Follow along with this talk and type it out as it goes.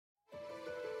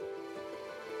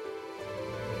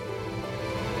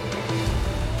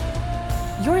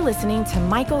You're listening to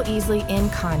Michael Easley in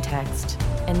Context.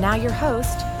 And now your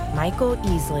host, Michael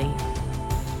Easley.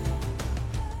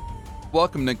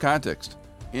 Welcome to Context.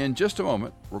 In just a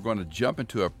moment, we're going to jump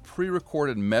into a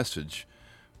pre-recorded message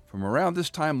from around this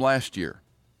time last year.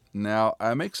 Now,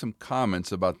 I make some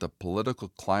comments about the political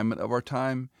climate of our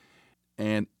time,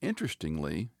 and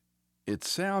interestingly, it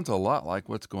sounds a lot like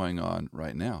what's going on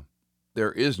right now.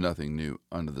 There is nothing new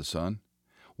under the sun.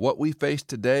 What we face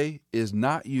today is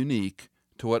not unique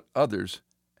to what others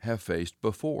have faced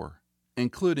before,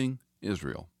 including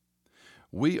Israel.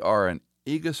 We are an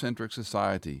egocentric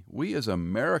society. We as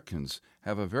Americans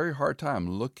have a very hard time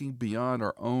looking beyond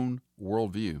our own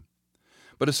worldview.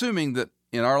 But assuming that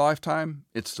in our lifetime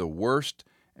it's the worst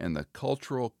and the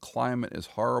cultural climate is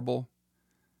horrible,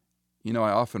 I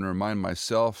often remind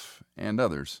myself and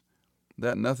others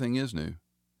that nothing is new.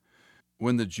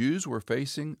 When the Jews were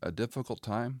facing a difficult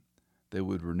time, they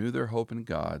would renew their hope in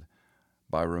God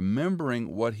by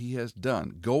remembering what He has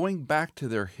done, going back to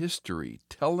their history,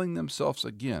 telling themselves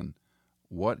again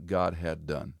what God had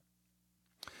done.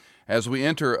 As we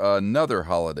enter another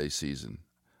holiday season,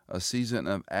 a season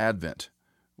of Advent,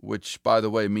 which, by the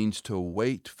way, means to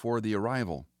wait for the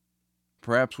arrival,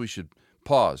 perhaps we should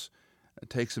pause,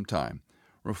 take some time,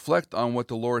 reflect on what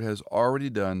the Lord has already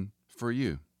done for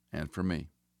you and for me.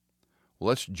 Well,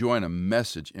 let's join a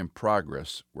message in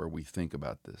progress where we think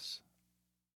about this.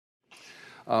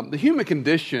 The human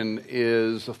condition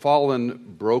is a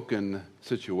fallen, broken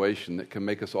situation that can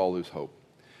make us all lose hope.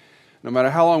 No matter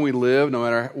how long we live, no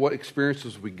matter what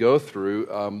experiences we go through,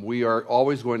 we are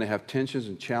always going to have tensions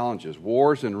and challenges,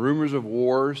 wars and rumors of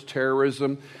wars,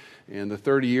 terrorism. In the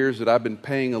 30 years that I've been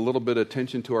paying a little bit of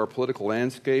attention to our political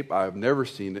landscape, I've never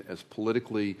seen it as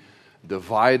politically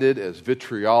divided, as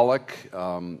vitriolic.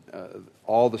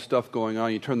 All the stuff going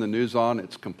on, you turn the news on,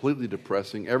 it's completely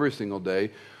depressing every single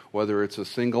day, whether it's a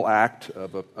single act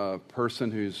of a person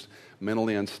who's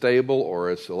mentally unstable or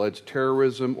it's alleged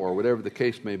terrorism or whatever the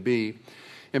case may be.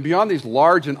 And beyond these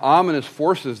large and ominous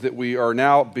forces that we are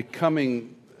now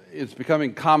it's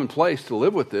becoming commonplace to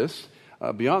live with this,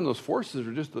 beyond those forces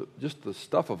are just the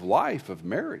stuff of life, of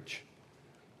marriage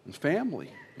and family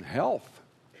and health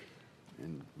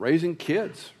and raising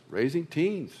kids, raising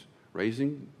teens,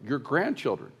 raising your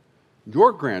grandchildren,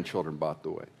 by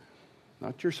the way.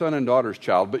 Not your son and daughter's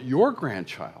child, but your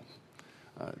grandchild.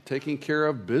 Taking care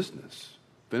of business,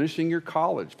 finishing your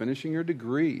college, finishing your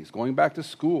degrees, going back to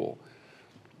school,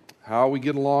 how we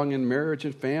get along in marriage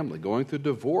and family, going through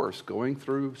divorce, going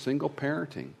through single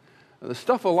parenting. The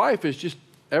stuff of life is just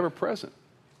ever present.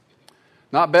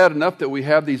 Not bad enough that we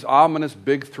have these ominous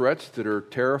big threats that are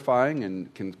terrifying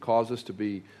and can cause us to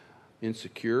be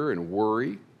insecure and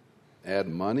worry, add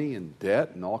money and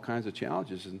debt and all kinds of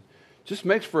challenges. And just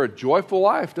makes for a joyful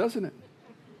life, doesn't it?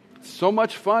 So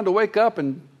much fun to wake up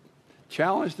and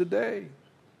challenge the day.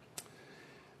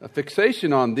 A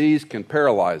fixation on these can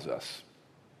paralyze us.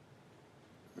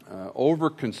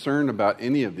 Over concern about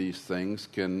any of these things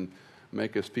can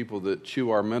make us people that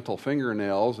chew our mental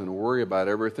fingernails and worry about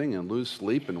everything and lose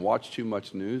sleep and watch too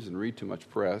much news and read too much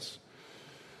press.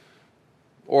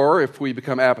 Or if we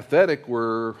become apathetic,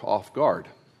 we're off guard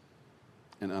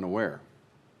and unaware.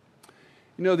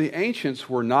 The ancients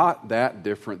were not that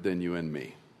different than you and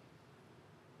me.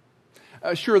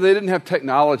 Sure, they didn't have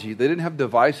technology. They didn't have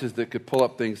devices that could pull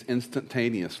up things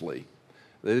instantaneously.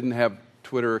 They didn't have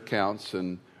Twitter accounts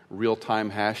and real-time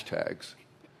hashtags.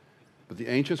 But the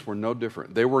ancients were no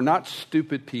different. They were not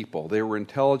stupid people. They were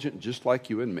intelligent just like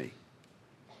you and me.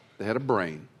 They had a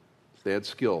brain. They had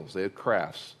skills. They had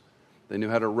crafts. They knew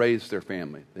how to raise their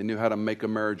family. They knew how to make a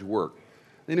marriage work.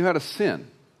 They knew how to sin.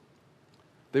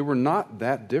 They were not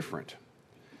that different.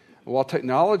 While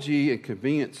technology and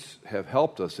convenience have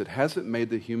helped us, it hasn't made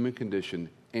the human condition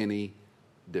any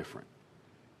different.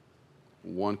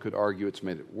 One could argue it's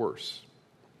made it worse.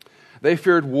 They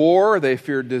feared war, they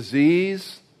feared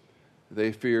disease,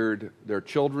 they feared their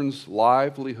children's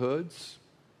livelihoods,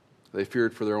 they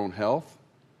feared for their own health.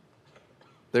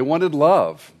 They wanted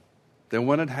love, they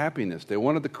wanted happiness, they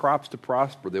wanted the crops to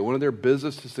prosper, they wanted their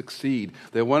business to succeed,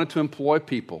 they wanted to employ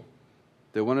people.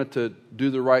 They wanted to do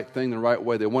the right thing the right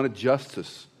way. They wanted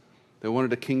justice. They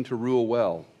wanted a king to rule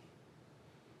well.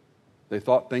 They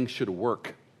thought things should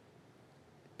work.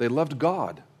 They loved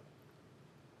God.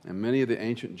 And many of the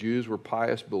ancient Jews were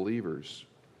pious believers.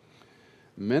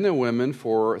 Men and women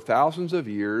for thousands of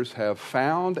years have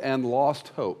found and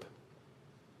lost hope.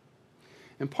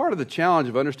 And part of the challenge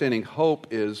of understanding hope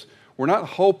is we're not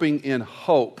hoping in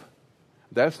hope.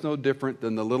 That's no different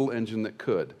than the little engine that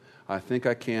could. I think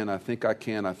I can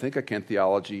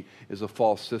theology is a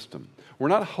false system. We're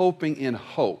not hoping in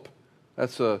hope.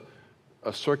 That's a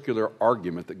circular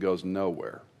argument that goes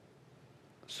nowhere.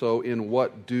 So in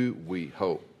what do we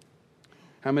hope?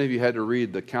 How many of you had to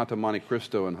read The Count of Monte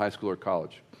Cristo in high school or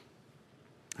college?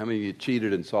 How many of you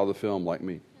cheated and saw the film like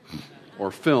me? Or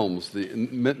films, the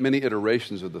many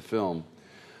iterations of the film.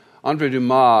 Andre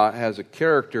Dumas has a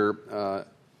character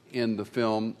in the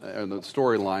film, in the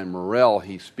storyline, Morel,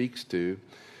 he speaks to,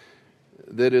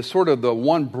 that is sort of the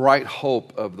one bright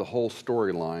hope of the whole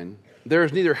storyline. There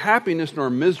is neither happiness nor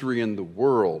misery in the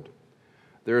world.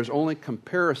 There is only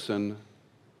comparison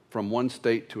from one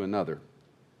state to another,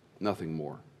 nothing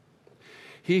more.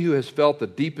 He who has felt the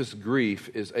deepest grief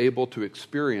is able to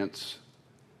experience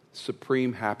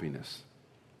supreme happiness.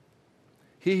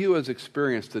 He who has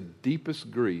experienced the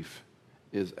deepest grief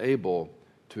is able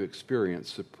to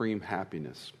experience supreme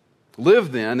happiness.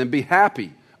 Live then and be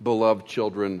happy, beloved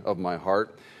children of my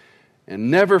heart,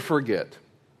 and never forget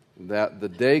that the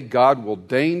day God will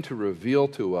deign to reveal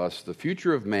to us the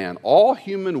future of man, all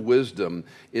human wisdom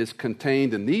is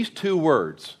contained in these two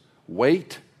words,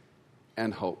 wait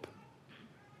and hope.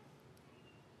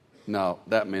 Now,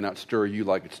 that may not stir you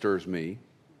like it stirs me,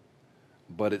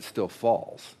 but it still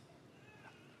falls.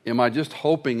 Am I just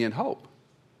hoping in hope?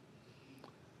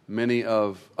 Many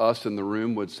of us in the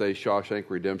room would say Shawshank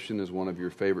Redemption is one of your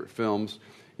favorite films.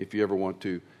 If you ever want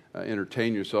to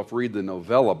entertain yourself, read the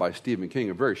novella by Stephen King,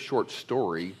 a very short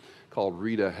story called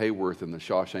Rita Hayworth and the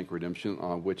Shawshank Redemption,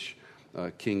 on which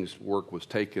King's work was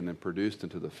taken and produced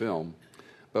into the film.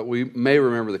 But we may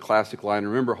remember the classic line,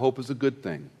 remember, hope is a good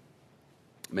thing,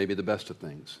 maybe the best of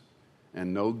things,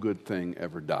 and no good thing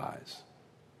ever dies.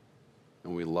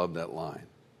 And we love that line.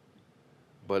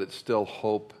 But it's still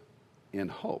hope in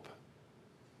hope.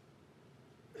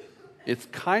 It's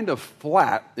kind of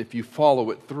flat if you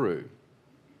follow it through.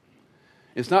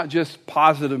 It's not just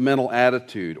positive mental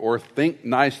attitude or think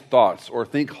nice thoughts or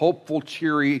think hopeful,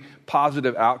 cheery,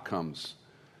 positive outcomes,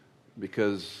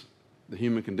 because the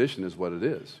human condition is what it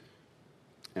is,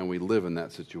 and we live in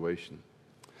that situation.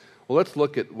 Well, let's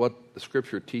look at what the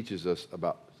Scripture teaches us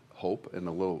about hope in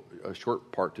a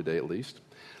short part today at least.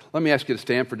 Let me ask you to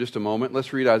stand for just a moment.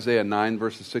 Let's read Isaiah 9,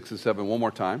 verses 6 and 7 one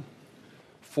more time.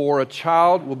 For a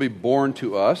child will be born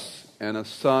to us, and a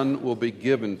son will be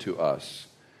given to us,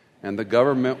 and the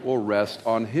government will rest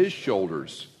on his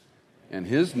shoulders, and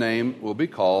his name will be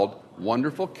called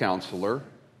Wonderful Counselor,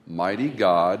 Mighty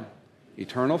God,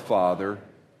 Eternal Father,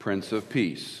 Prince of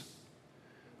Peace.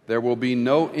 There will be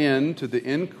no end to the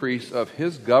increase of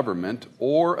his government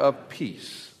or of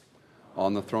peace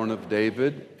on the throne of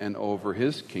David and over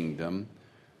his kingdom,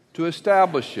 to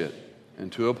establish it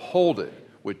and to uphold it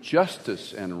with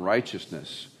justice and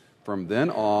righteousness from then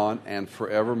on and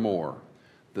forevermore.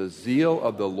 The zeal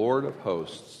of the Lord of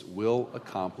hosts will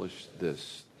accomplish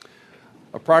this.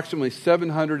 Approximately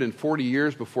 740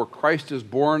 years before Christ is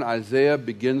born, Isaiah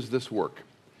begins this work.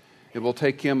 It will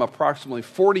take him approximately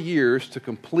 40 years to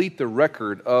complete the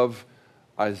record of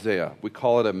Isaiah. We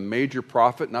call it a major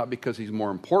prophet, not because he's more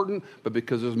important, but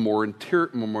because there's more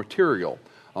material.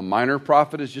 A minor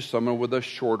prophet is just someone with a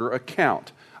shorter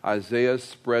account. Isaiah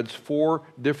spreads 4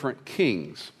 different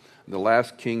kings. The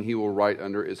last king he will write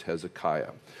under is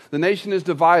Hezekiah. The nation is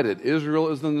divided. Israel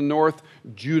is in the north,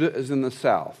 Judah is in the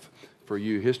south. For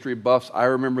you history buffs, I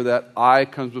remember that I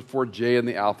comes before J in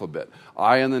the alphabet.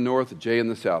 I in the north, J in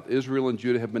the south. Israel and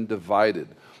Judah have been divided.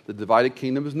 The divided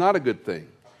kingdom is not a good thing.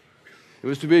 It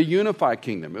was to be a unified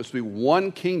kingdom. It was to be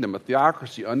one kingdom, a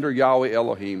theocracy under Yahweh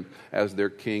Elohim as their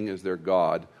king, as their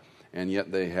God. And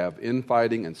yet they have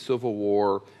infighting and civil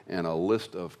war and a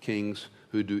list of kings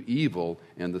who do evil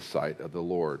in the sight of the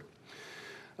Lord.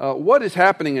 What is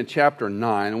happening in chapter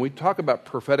 9, and we talk about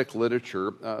prophetic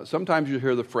literature, sometimes you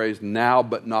hear the phrase, now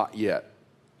but not yet.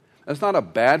 That's not a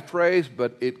bad phrase,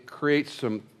 but it creates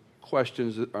some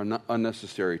questions that are not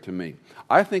unnecessary to me.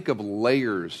 I think of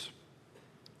layers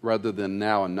rather than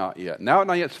now and not yet. Now and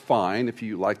not yet's fine. If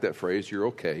you like that phrase, you're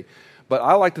okay. But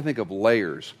I like to think of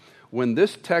layers. When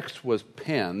this text was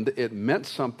penned, it meant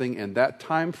something in that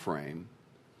time frame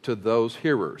to those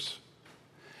hearers.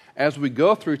 As we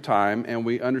go through time and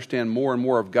we understand more and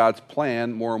more of God's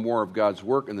plan, more and more of God's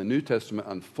work, and the New Testament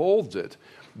unfolds it,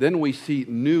 then we see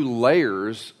new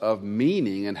layers of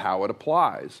meaning and how it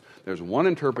applies. There's one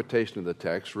interpretation of the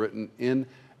text written in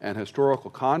an historical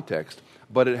context,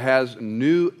 but it has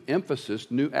new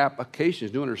emphasis, new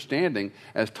applications, new understanding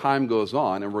as time goes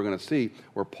on, and we're going to see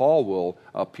where Paul will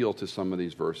appeal to some of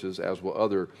these verses, as will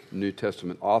other New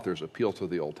Testament authors appeal to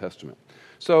the Old Testament.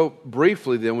 So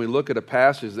briefly then, we look at a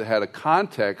passage that had a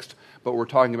context, but we're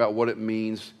talking about what it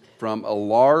means from a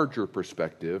larger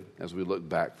perspective as we look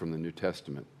back from the New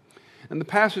Testament. And the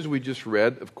passage we just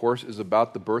read, of course, is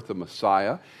about the birth of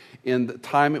Messiah. In the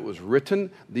time it was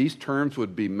written, these terms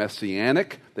would be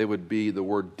messianic. They would be the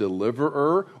word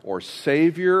deliverer or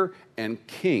savior and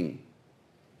king.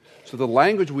 So the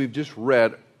language we've just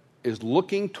read is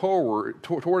looking toward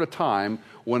a time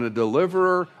when a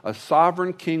deliverer, a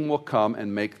sovereign king will come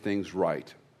and make things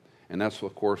right. And that's,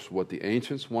 of course, what the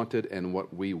ancients wanted and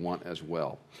what we want as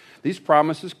well. These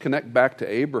promises connect back to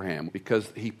Abraham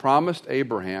because he promised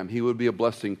Abraham he would be a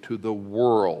blessing to the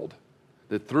world,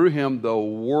 that through him the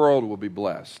world will be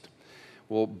blessed.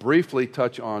 We'll briefly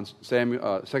touch on 2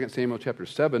 Samuel chapter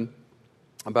 7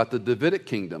 about the Davidic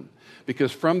kingdom,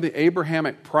 because from the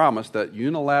Abrahamic promise, that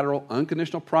unilateral,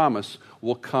 unconditional promise,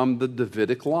 will come the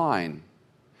Davidic line.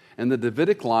 And the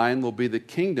Davidic line will be the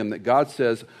kingdom that God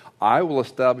says, I will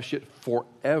establish it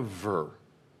forever.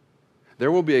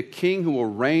 There will be a king who will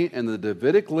reign in the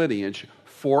Davidic lineage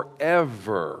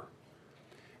forever.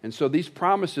 And so these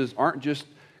promises aren't just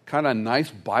kind of nice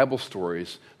Bible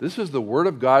stories. This is the Word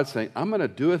of God saying, I'm going to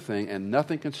do a thing and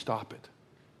nothing can stop it.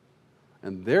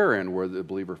 And therein where the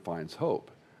believer finds hope,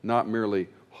 not merely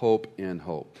hope in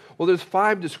hope. Well, there's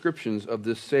 5 descriptions of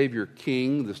this Savior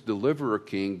King, this Deliverer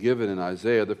King, given in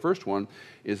Isaiah. The first one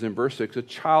is in verse 6, a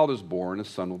child is born, a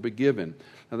son will be given.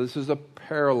 Now, this is a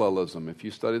parallelism. If you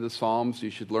study the Psalms,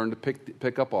 you should learn to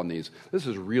pick up on these. This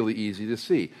is really easy to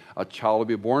see. A child will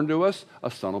be born to us, a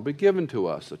son will be given to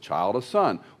us. A child, a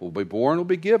son, will be born, will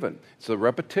be given. It's a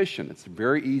repetition. It's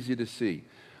very easy to see.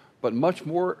 But much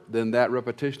more than that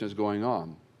repetition is going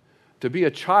on. To be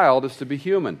a child is to be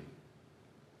human.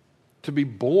 To be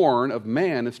born of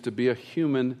man is to be a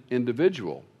human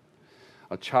individual.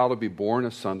 A child will be born,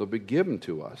 a son will be given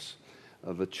to us.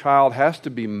 The child has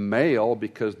to be male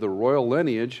because the royal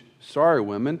lineage, sorry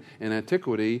women, in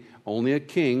antiquity,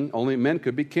 only men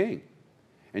could be king.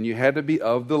 And you had to be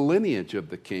of the lineage of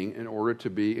the king in order to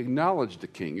be acknowledged a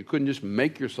king. You couldn't just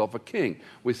make yourself a king.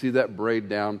 We see that braid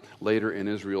down later in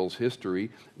Israel's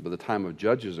history. By the time of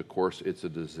Judges, of course, it's a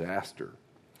disaster.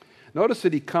 Notice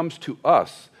that he comes to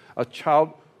us. A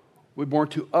child will be born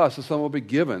to us, a son will be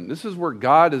given. This is where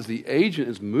God, as the agent,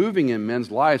 is moving in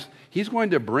men's lives. He's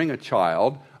going to bring a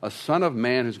child, a son of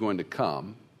man who's going to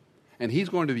come, and he's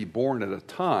going to be born at a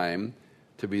time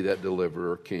to be that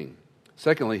deliverer king.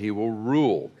 Secondly, he will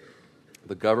rule.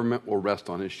 The government will rest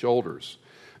on his shoulders.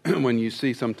 When you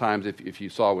see sometimes, if you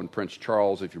saw when Prince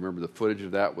Charles, if you remember the footage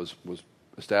of that, was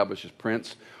established as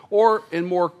prince, or in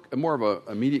more of an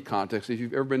immediate context, if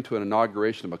you've ever been to an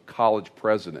inauguration of a college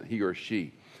president, he or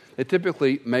she, they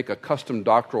typically make a custom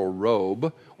doctoral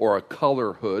robe or a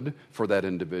color hood for that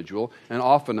individual, and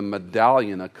often a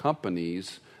medallion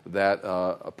accompanies that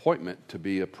appointment to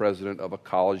be a president of a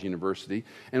college university.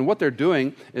 And what they're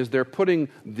doing is they're putting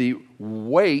the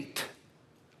weight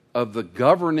of the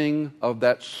governing of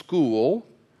that school,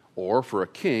 or for a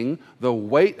king, the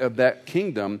weight of that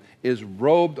kingdom is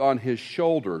robed on his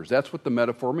shoulders. That's what the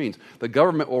metaphor means. The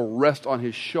government will rest on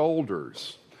his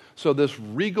shoulders. So this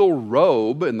regal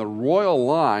robe in the royal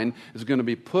line is going to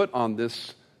be put on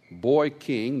this boy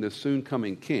king, this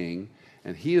soon-coming king,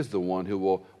 and he is the one who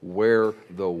will wear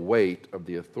the weight of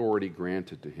the authority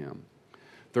granted to him.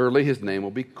 Thirdly, his name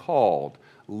will be called.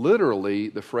 Literally,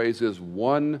 the phrase is,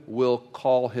 one will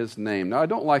call his name. Now, I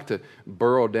don't like to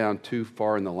burrow down too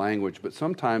far in the language, but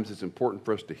sometimes it's important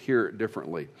for us to hear it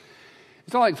differently.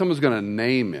 It's not like someone's going to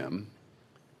name him.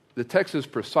 The text is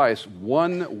precise.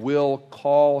 One will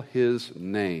call his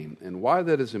name. And why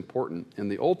that is important, in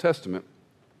the Old Testament,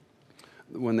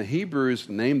 when the Hebrews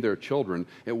named their children,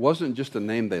 it wasn't just a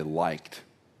name they liked.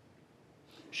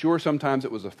 Sure, sometimes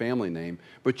it was a family name,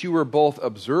 but you were both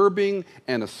observing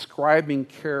and ascribing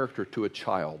character to a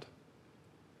child.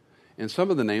 And some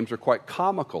of the names are quite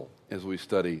comical as we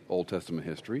study Old Testament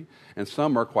history, and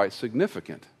some are quite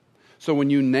significant. So when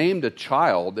you named a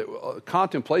child,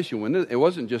 contemplation, it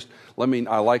wasn't just,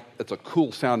 it's a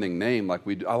cool sounding name,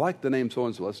 I like the name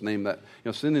so-and-so, let's name that.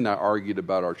 Cindy and I argued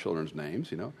about our children's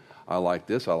names, I like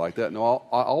this, I like that. No,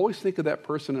 I always think of that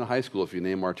person in high school if you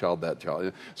name our child that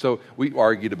child. So we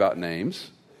argued about names,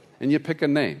 and you pick a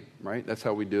name, right? That's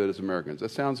how we do it as Americans.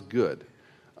 That sounds good.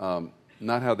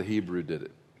 Not how the Hebrew did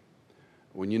it.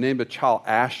 When you named a child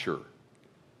Asher,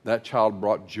 that child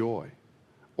brought joy.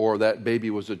 Or that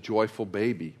baby was a joyful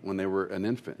baby when they were an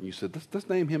infant. And you said, let's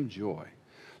name him Joy.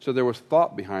 So there was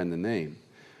thought behind the name.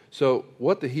 So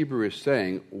what the Hebrew is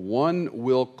saying, one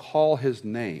will call his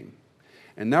name.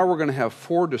 And now we're going to have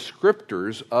 4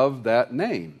 descriptors of that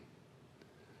name.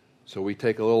 So we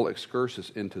take a little excursus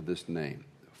into this name.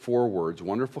 4 words: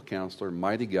 Wonderful Counselor,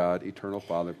 Mighty God, Eternal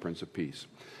Father, Prince of Peace.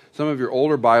 Some of your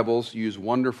older Bibles use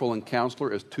Wonderful and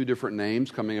Counselor as 2 different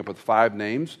names, coming up with 5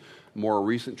 names. More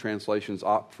recent translations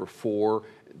opt for 4.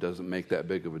 It doesn't make that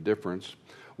big of a difference.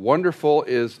 Wonderful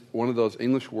is one of those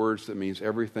English words that means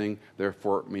everything,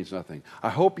 therefore it means nothing. I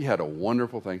hope you had a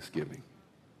wonderful Thanksgiving.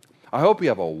 I hope you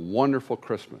have a wonderful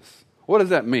Christmas. What does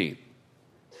that mean?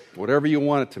 Whatever you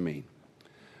want it to mean.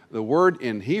 The word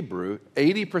in Hebrew,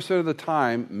 80% of the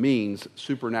time, means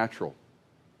supernatural,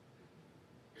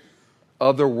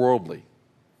 otherworldly.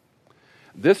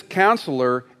 This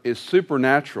counselor is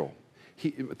supernatural.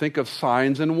 Think of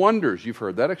signs and wonders. You've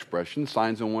heard that expression,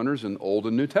 signs and wonders in Old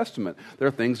and New Testament.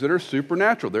 They're things that are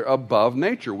supernatural. They're above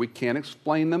nature. We can't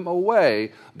explain them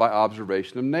away by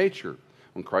observation of nature.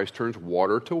 When Christ turns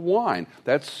water to wine,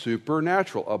 that's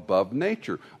supernatural, above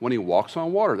nature. When he walks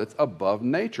on water, that's above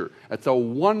nature. That's a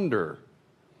wonder.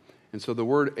 And so the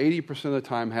word 80% of the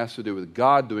time has to do with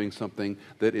God doing something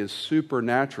that is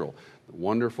supernatural. The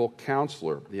wonderful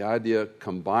counselor. The idea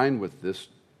combined with this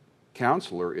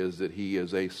counselor is that he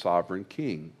is a sovereign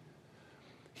king.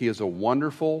 He is a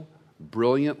wonderful,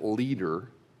 brilliant leader,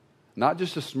 not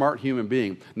just a smart human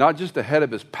being, not just the head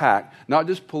of his pack, not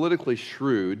just politically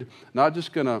shrewd, not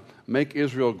just going to make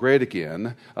Israel great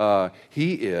again.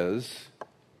 He is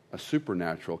a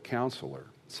supernatural counselor.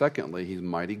 Secondly, he's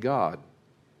mighty God.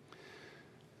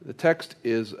 The text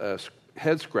is a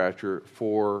head scratcher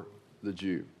for the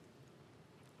Jew.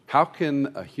 How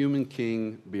can a human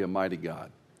king be a mighty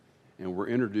God? And we're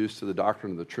introduced to the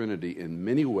doctrine of the Trinity in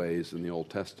many ways in the Old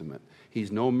Testament.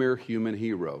 He's no mere human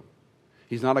hero.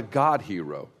 He's not a God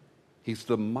hero. He's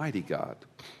the mighty God.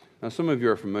 Now, some of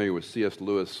you are familiar with C.S.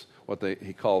 Lewis, what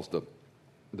he calls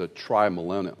the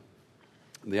trimillennial.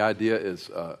 The idea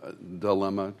is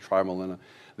dilemma, trimillennia.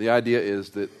 The idea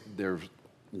is that there's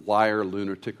liar,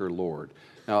 lunatic, or Lord.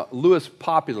 Now, Lewis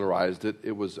popularized it.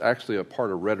 It was actually a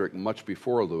part of rhetoric much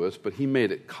before Lewis, but he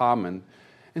made it common.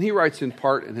 And he writes in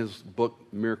part in his book,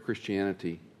 Mere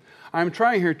Christianity, I'm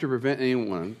trying here to prevent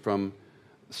anyone from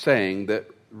saying that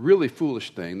really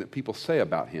foolish thing that people say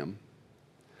about him,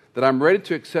 that I'm ready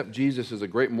to accept Jesus as a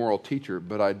great moral teacher,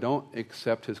 but I don't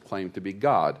accept his claim to be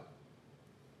God.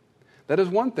 That is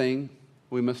one thing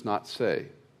we must not say.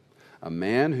 A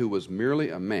man who was merely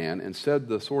a man and said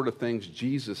the sort of things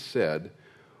Jesus said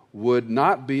would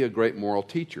not be a great moral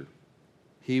teacher.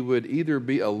 He would either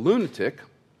be a lunatic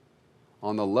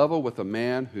on the level with a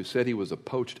man who said he was a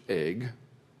poached egg,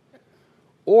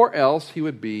 or else he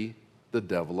would be the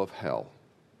devil of hell.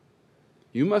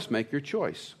 You must make your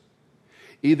choice.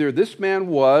 Either this man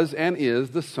was and is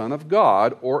the Son of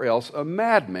God, or else a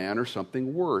madman or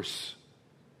something worse.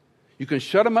 You can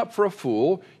shut him up for a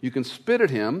fool, you can spit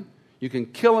at him, you can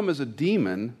kill him as a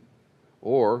demon,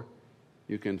 or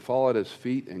you can fall at his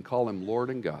feet and call him Lord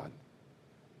and God.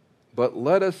 But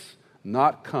let us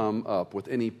not come up with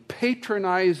any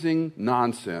patronizing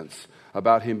nonsense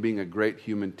about him being a great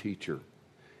human teacher.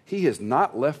 He has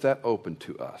not left that open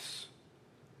to us.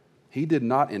 He did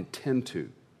not intend to.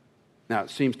 Now, it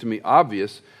seems to me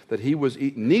obvious that he was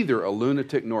neither a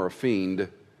lunatic nor a fiend,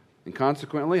 and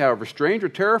consequently, however strange or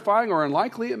terrifying or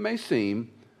unlikely it may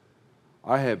seem,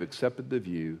 I have accepted the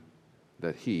view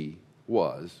that he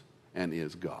was and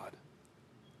is God.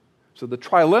 So the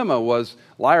trilemma was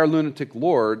liar, lunatic,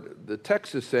 Lord. The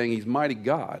text is saying he's mighty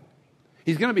God.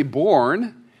 He's going to be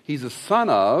born. He's a son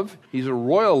of. He's a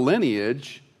royal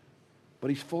lineage, but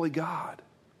he's fully God.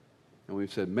 And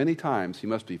we've said many times he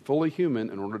must be fully human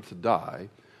in order to die,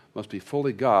 must be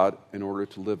fully God in order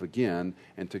to live again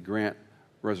and to grant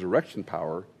resurrection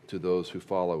power to those who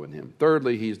follow in him.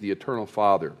 Thirdly, he's the eternal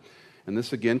Father. And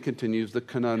this again continues the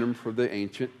conundrum for the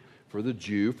ancient, for the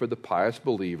Jew, for the pious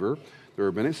believer. The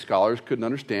rabbinic scholars couldn't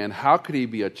understand how could he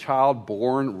be a child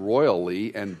born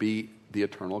royally and be the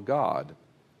eternal God.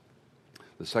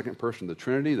 The second person of the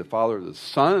Trinity, the Father, the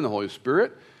Son, and the Holy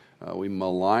Spirit. We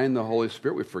malign the Holy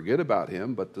Spirit. We forget about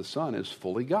him, but the Son is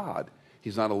fully God.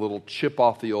 He's not a little chip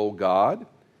off the old God.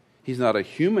 He's not a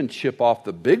human chip off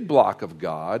the big block of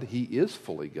God. He is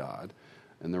fully God.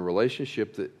 And the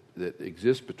relationship that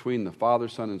exists between the Father,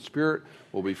 Son, and Spirit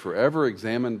will be forever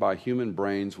examined by human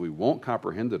brains. We won't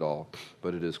comprehend it all,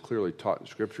 but it is clearly taught in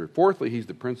Scripture. Fourthly, he's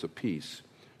the Prince of Peace.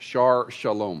 Shar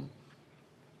Shalom.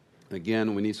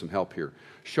 Again, we need some help here.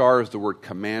 Shar is the word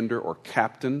commander or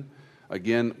captain.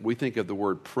 Again, we think of the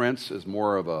word prince as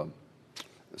more of a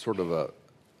sort of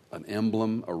an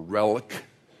emblem, a relic.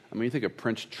 I mean, you think of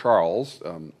Prince Charles,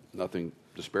 nothing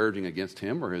disparaging against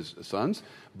him or his sons,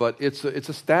 but it's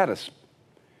a status.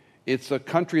 It's a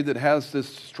country that has this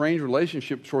strange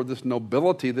relationship toward this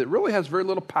nobility that really has very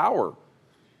little power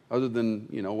other than,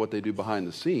 what they do behind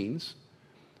the scenes.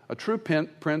 A true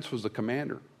prince was the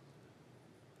commander.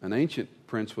 An ancient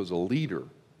prince was a leader,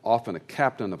 often a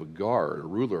captain of a guard, a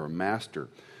ruler, a master.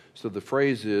 So the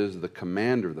phrase is the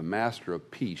commander, the master of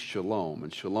peace, shalom.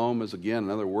 And shalom is, again,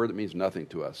 another word that means nothing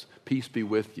to us. Peace be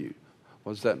with you.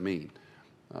 What does that mean?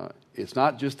 It's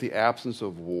not just the absence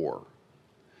of war.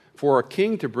 For a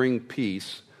king to bring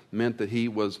peace meant that he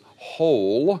was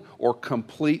whole or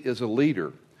complete as a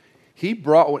leader. He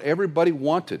brought what everybody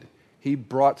wanted. He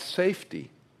brought safety.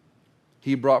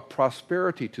 He brought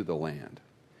prosperity to the land.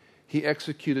 He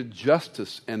executed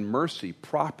justice and mercy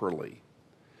properly.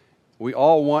 We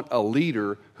all want a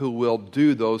leader who will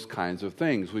do those kinds of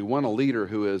things. We want a leader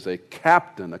who is a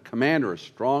captain, a commander, a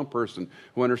strong person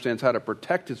who understands how to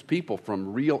protect his people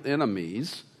from real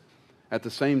enemies, at the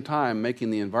same time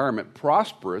making the environment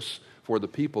prosperous for the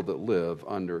people that live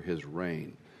under his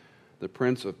reign. The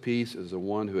Prince of Peace is the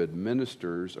one who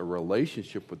administers a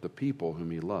relationship with the people whom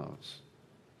he loves.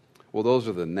 Well, those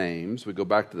are the names. We go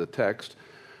back to the text.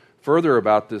 Further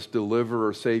about this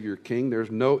deliverer, Savior, King, there's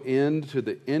no end to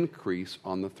the increase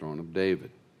on the throne of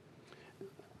David.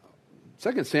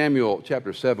 2 Samuel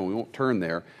chapter 7, we won't turn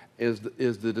there, is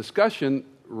the discussion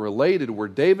related where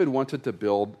David wanted to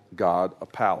build God a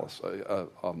palace, a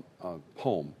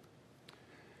home.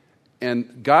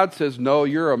 And God says, no,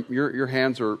 your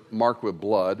hands are marked with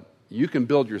blood. You can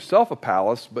build yourself a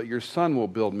palace, but your son will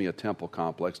build me a temple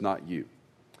complex, not you.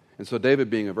 And so David,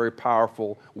 being a very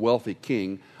powerful, wealthy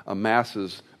king,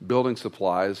 amasses building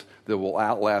supplies that will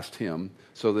outlast him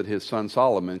so that his son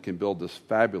Solomon can build this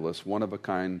fabulous,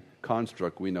 one-of-a-kind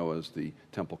construct we know as the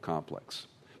temple complex.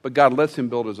 But God lets him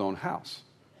build his own house.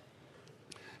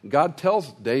 God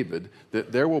tells David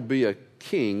that there will be a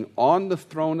king on the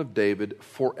throne of David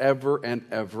forever and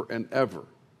ever and ever.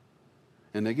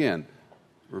 And again,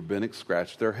 rabbinics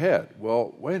scratch their head.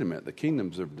 Well, wait a minute. The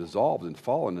kingdoms have dissolved and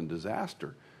fallen in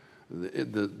disaster.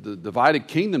 The divided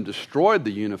kingdom destroyed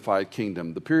the unified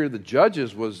kingdom. The period of the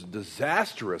judges was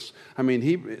disastrous. I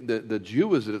mean, the Jew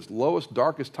was at its lowest,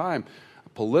 darkest time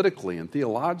politically and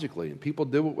theologically, and people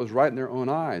did what was right in their own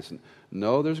eyes. And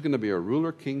no, there's going to be a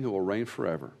ruler king who will reign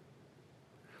forever.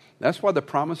 That's why the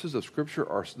promises of Scripture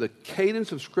the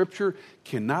cadence of Scripture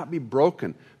cannot be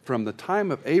broken. From the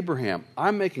time of Abraham,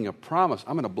 I'm making a promise.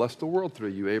 I'm going to bless the world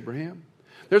through you, Abraham.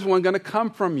 There's one going to come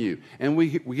from you. And we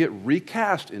get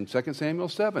recast in 2 Samuel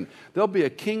 7. There'll be a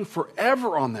king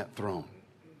forever on that throne.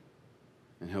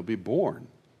 And he'll be born.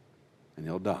 And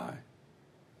he'll die.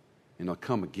 And he'll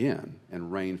come again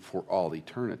and reign for all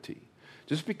eternity.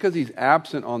 Just because he's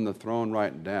absent on the throne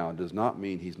right now does not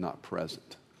mean he's not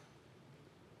present.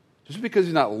 Just because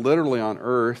he's not literally on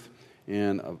earth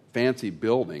in a fancy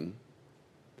building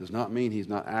does not mean he's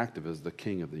not active as the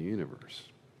king of the universe.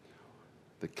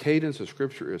 The cadence of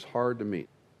Scripture is hard to meet.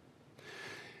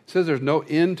 It says there's no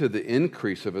end to the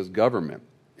increase of his government.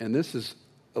 And this is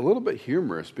a little bit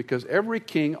humorous because every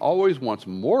king always wants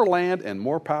more land and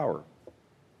more power.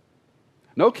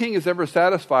 No king is ever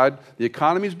satisfied. The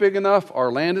economy is big enough,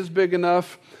 our land is big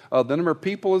enough, the number of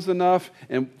people is enough,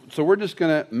 and so we're just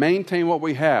going to maintain what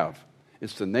we have.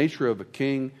 It's the nature of a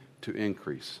king to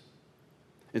increase.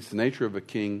 It's the nature of a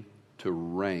king to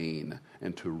reign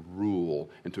and to rule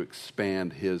and to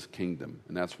expand his kingdom.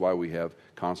 And that's why we have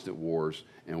constant wars,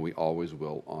 and we always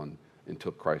will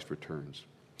until Christ returns.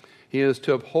 He is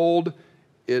to uphold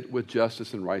it with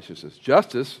justice and righteousness.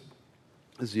 Justice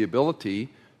is the ability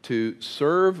to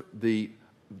serve the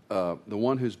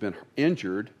one who's been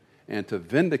injured and to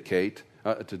vindicate,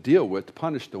 to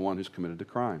punish the one who's committed a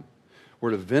crime.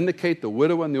 We're to vindicate the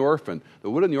widow and the orphan.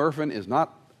 The widow and the orphan is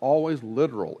not always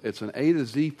literal. It's an A to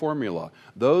Z formula.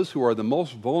 Those who are the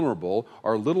most vulnerable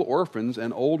are little orphans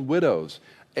and old widows.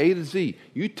 A to Z.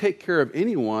 You take care of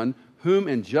anyone whom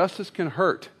injustice can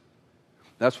hurt.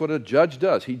 That's what a judge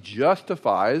does. He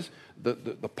justifies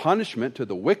the punishment to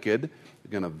the wicked.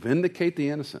 They're going to vindicate the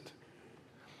innocent.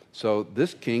 So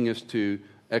this king is to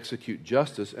execute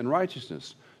justice and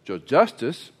righteousness. So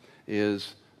justice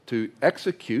is to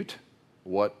execute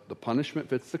what the punishment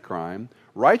fits the crime.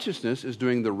 Righteousness is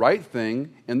doing the right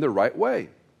thing in the right way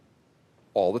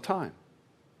all the time.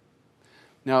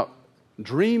 Now,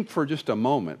 dream for just a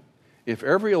moment if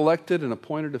every elected and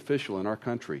appointed official in our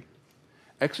country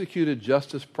executed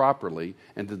justice properly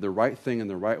and did the right thing in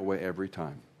the right way every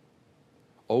time.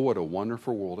 Oh, what a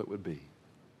wonderful world it would be.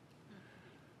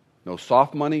 No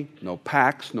soft money, no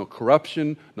PACs, no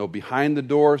corruption, no behind the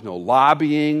doors, no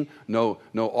lobbying, no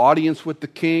audience with the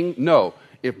king. No.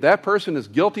 If that person is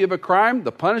guilty of a crime,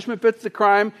 the punishment fits the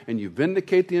crime, and you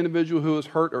vindicate the individual who is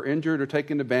hurt or injured or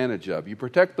taken advantage of. You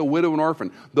protect the widow and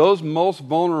orphan, those most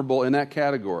vulnerable in that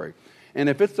category. And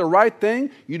if it's the right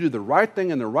thing, you do the right thing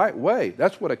in the right way.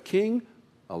 That's what a king,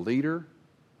 a leader,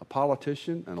 a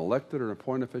politician, an elected or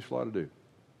appointed official ought to do.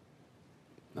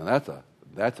 Now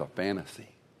that's a fantasy.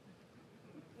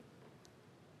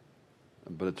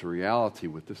 But it's a reality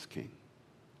with this king.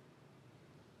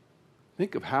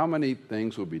 Think of how many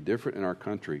things would be different in our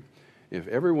country if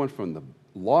everyone from the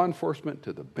law enforcement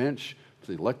to the bench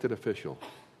to the elected official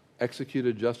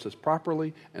executed justice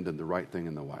properly and did the right thing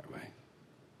in the right way.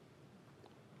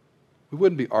 We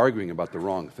wouldn't be arguing about the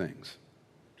wrong things.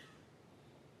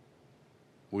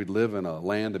 We'd live in a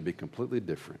land that'd be completely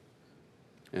different.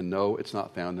 And no, it's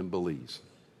not found in Belize.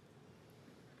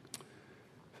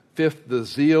 Fifth, the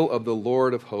zeal of the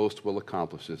Lord of hosts will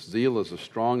accomplish this. Zeal is a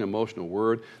strong emotional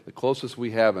word. The closest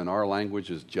we have in our language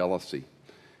is jealousy.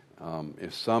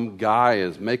 If some guy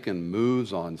is making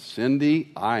moves on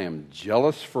Cindy, I am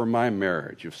jealous for my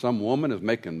marriage. If some woman is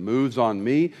making moves on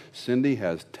me, Cindy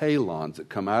has talons that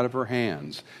come out of her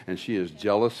hands, and she is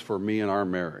jealous for me and our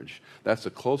marriage. That's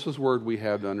the closest word we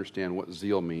have to understand what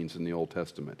zeal means in the Old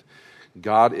Testament.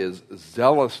 God is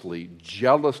zealously,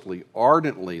 jealously,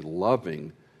 ardently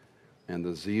loving, and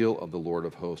the zeal of the Lord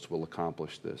of hosts will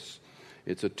accomplish this.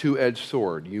 It's a two-edged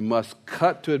sword. You must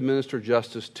cut to administer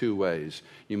justice two ways.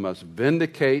 You must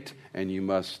vindicate and you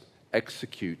must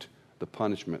execute the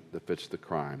punishment that fits the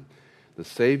crime. The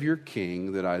Savior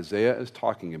King that Isaiah is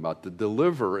talking about, the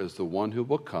deliverer, is the one who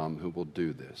will come, who will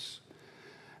do this.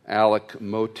 Alec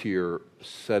Motyer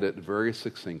said it very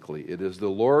succinctly. It is the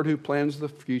Lord who plans the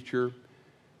future,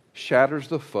 shatters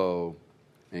the foe,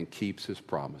 and keeps his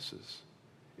promises.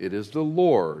 It is the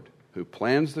Lord who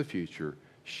plans the future,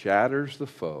 shatters the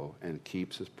foe, and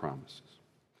keeps his promises.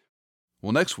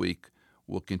 Well, next week,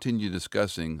 we'll continue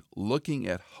discussing looking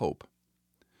at hope.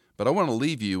 But I want to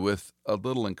leave you with a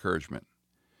little encouragement.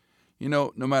 You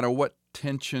know, no matter what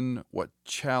tension, what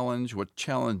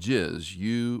challenges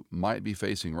you might be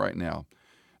facing right now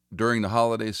during the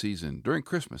holiday season, during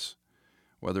Christmas,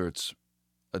 whether it's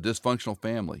a dysfunctional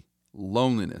family,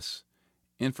 loneliness,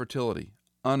 infertility,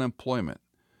 unemployment,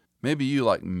 maybe you,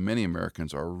 like many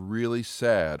Americans, are really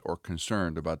sad or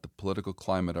concerned about the political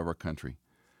climate of our country.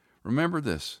 Remember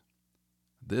this: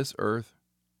 this earth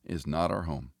is not our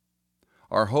home.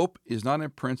 Our hope is not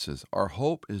in princes. Our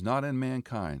hope is not in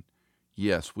mankind.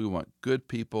 Yes, we want good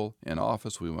people in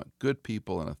office. We want good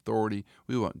people in authority.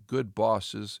 We want good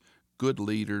bosses, good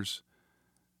leaders.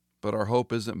 But our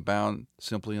hope isn't bound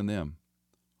simply in them.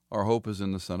 Our hope is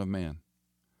in the Son of Man,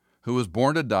 who was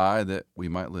born to die that we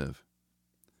might live.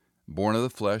 Born of the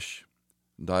flesh,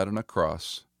 died on a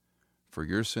cross for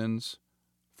your sins,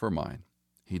 for mine.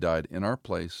 He died in our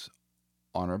place,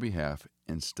 on our behalf,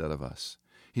 instead of us.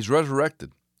 He's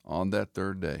resurrected on that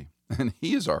third day, and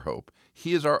he is our hope.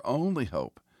 He is our only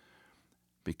hope.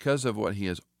 Because of what he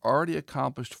has already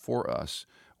accomplished for us,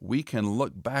 we can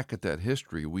look back at that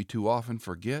history we too often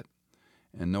forget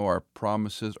and know our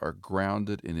promises are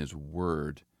grounded in his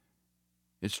word.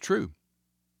 It's true.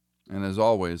 And as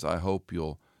always, I hope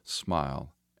you'll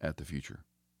smile at the future.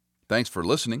 Thanks for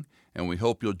listening, and we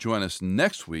hope you'll join us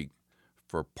next week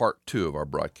for part 2 of our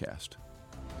broadcast.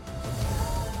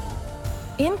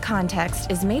 In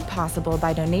Context is made possible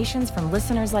by donations from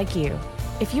listeners like you.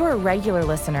 If you're a regular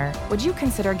listener, would you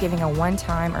consider giving a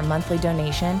one-time or monthly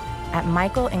donation at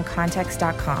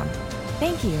michaelincontext.com?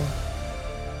 Thank you.